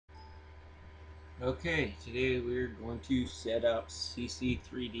Okay, today we're going to set up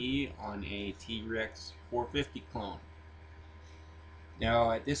CC3d on a T-Rex 450 clone.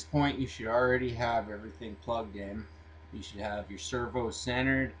 Now at this point you should already have everything plugged in. You should have your servo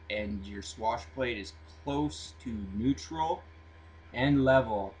centered and your swash plate is close to neutral and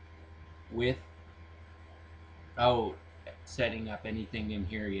level without setting up anything in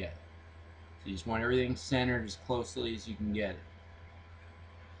here yet. So you just want everything centered as closely as you can get it.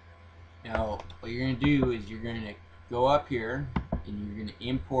 Now, what you're going to do is you're going to go up here and you're going to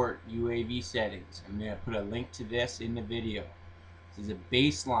import UAV settings. I'm going to put a link to this in the video. This is a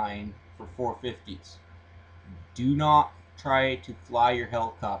baseline for 450s. Do not try to fly your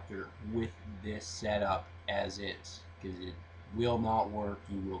helicopter with this setup as is, because it will not work.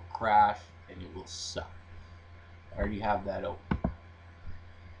 You will crash and it will suck. I already have that open.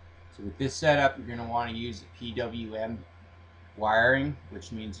 So with this setup, you're going to want to use the PWM wiring,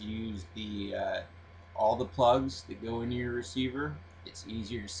 which means you use the all the plugs that go into your receiver. It's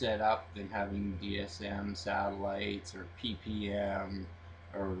easier to set up than having DSM satellites or PPM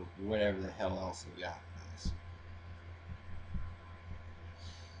or whatever the hell else they got for this.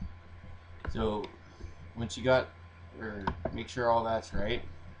 So once you got, or make sure all that's right,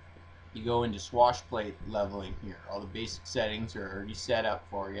 you go into swash plate leveling here. All the basic settings are already set up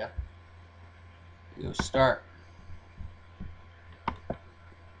for you. You go start.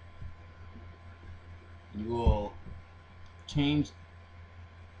 You will change.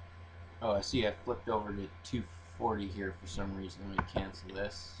 Oh, I see I flipped over to 240 here for some reason. Let me cancel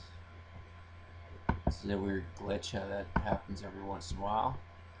this. This is a weird glitch how that happens every once in a while.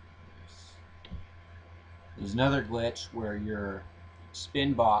 There's another glitch where your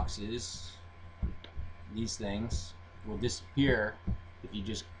spin boxes, these things, will disappear if you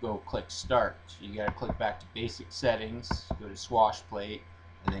just go click start. So you gotta click back to basic settings, go to swash plate,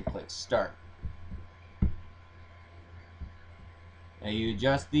 and then click start. Now you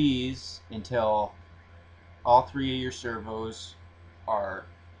adjust these until all three of your servos are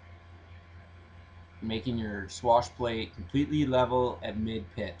making your swash plate completely level at mid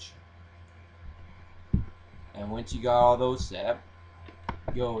pitch. And once you got all those set,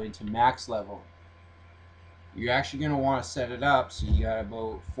 go into max level. You're actually going to want to set it up so you got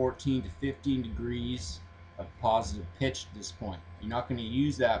about 14 to 15 degrees of positive pitch at this point. You're not going to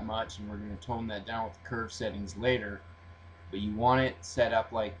use that much, and we're going to tone that down with the curve settings later, but you want it set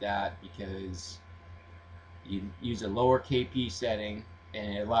up like that because you use a lower KP setting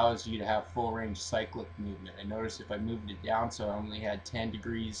and it allows you to have full range cyclic movement. I noticed if I moved it down so I only had 10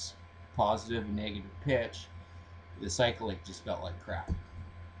 degrees positive and negative pitch, the cyclic just felt like crap.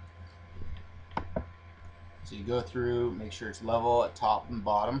 So you go through, make sure it's level at top and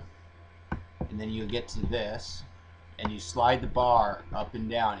bottom, and then you'll get to this, and you slide the bar up and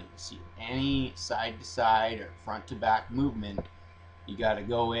down. You can see any side to side or front to back movement, you got to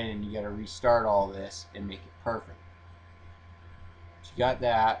go in and you got to restart all this and make it perfect. So you got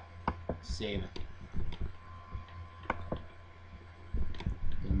that, save it.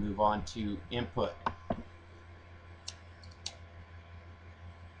 And move on to input.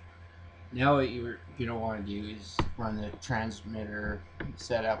 Now what you're going to want to do is run the transmitter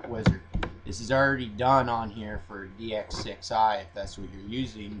setup wizard. This is already done on here for DX6i if that's what you're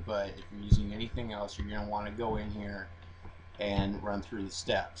using, but if you're using anything else, you're going to want to go in here and run through the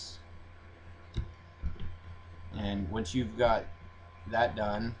steps. And once you've got that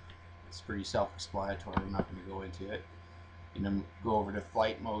done, it's pretty self-explanatory. I'm not going to go into it. You're going to go over to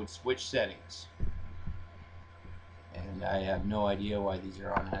flight mode switch settings. And I have no idea why these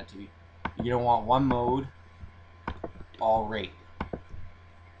are on that. You're going to want one mode, all rate.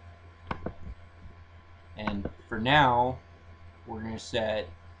 And for now, we're going to set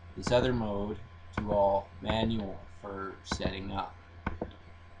this other mode to all manual for setting up.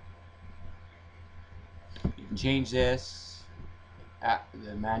 You can change this,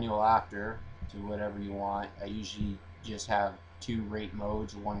 the manual after, to whatever you want. I usually just have two rate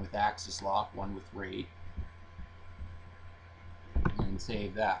modes, one with axis lock, one with rate, and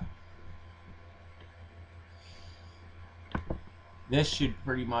save that. This should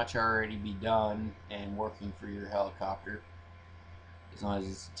pretty much already be done and working for your helicopter. As long as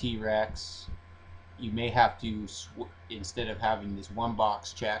it's a T-Rex, you may have to, instead of having this one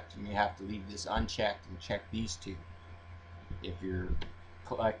box checked, you may have to leave this unchecked and check these two if your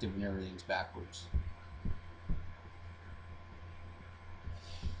collective and everything's backwards.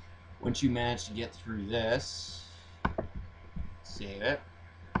 Once you manage to get through this, save it,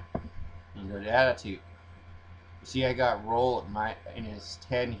 and go to attitude. You see I got roll at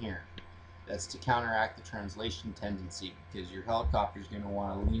 -10 here. That's to counteract the translation tendency, because your helicopter is going to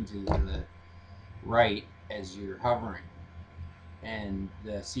want to lean to the right as you're hovering, and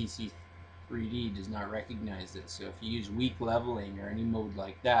the CC3d does not recognize this. So if you use weak leveling or any mode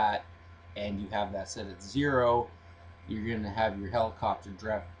like that and you have that set at 0, you're going to have your helicopter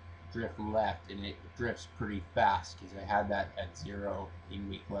drift left, and it drifts pretty fast because I had that at 0 in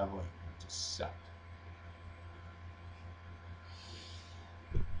weak leveling. It just sucked.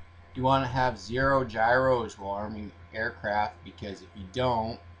 You want to have 0 gyros while arming aircraft, because if you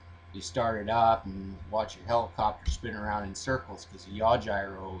don't, you start it up and watch your helicopter spin around in circles because the yaw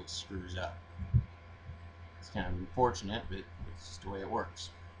gyro screws up. It's kind of unfortunate, but it's just the way it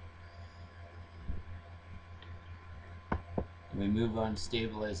works. And we move on to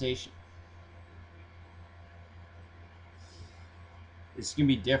stabilization. This can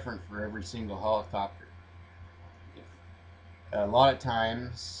be different for every single helicopter. A lot of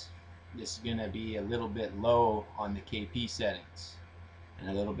times this is going to be a little bit low on the KP settings and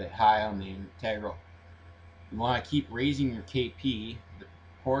a little bit high on the integral. You want to keep raising your KP, the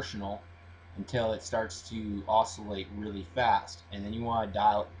proportional, until it starts to oscillate really fast, and then you want to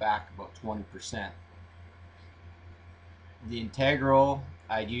dial it back about 20%. The integral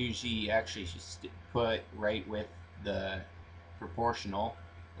I'd usually actually just put right with the proportional.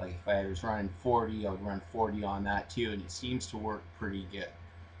 Like if I was running 40, I would run 40 on that too, and it seems to work pretty good.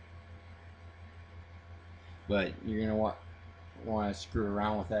 But you're gonna want to screw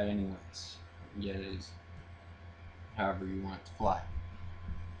around with that anyways. Get it as however you want it to fly.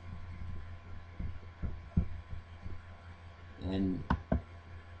 And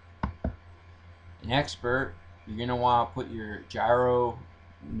an expert, you're gonna want to put your gyro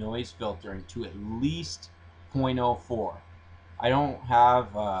noise filtering to at least 0.04. I don't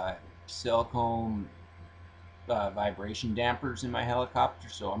have silicone vibration dampers in my helicopter,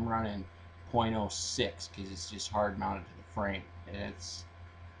 so I'm running 0.06 because it's just hard mounted to the frame, and it's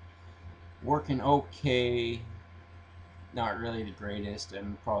working okay. Not really the greatest.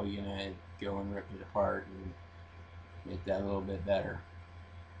 I'm probably gonna go and rip it apart and make that a little bit better.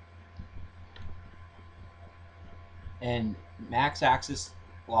 And max axis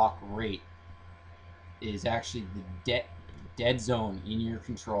lock rate is actually the dead zone in your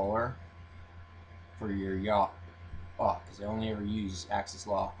controller for your yaw. Because I only ever use axis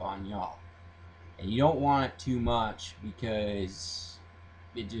lock on yaw. And you don't want it too much because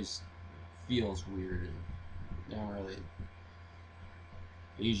it just feels weird. And I don't really.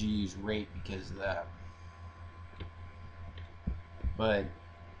 I usually use rate because of that. But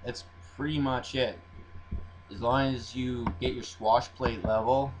that's pretty much it. As long as you get your swash plate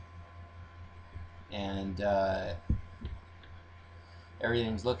level and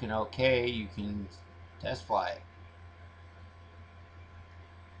everything's looking okay, you can test fly it.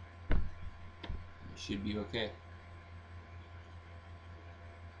 It should be okay.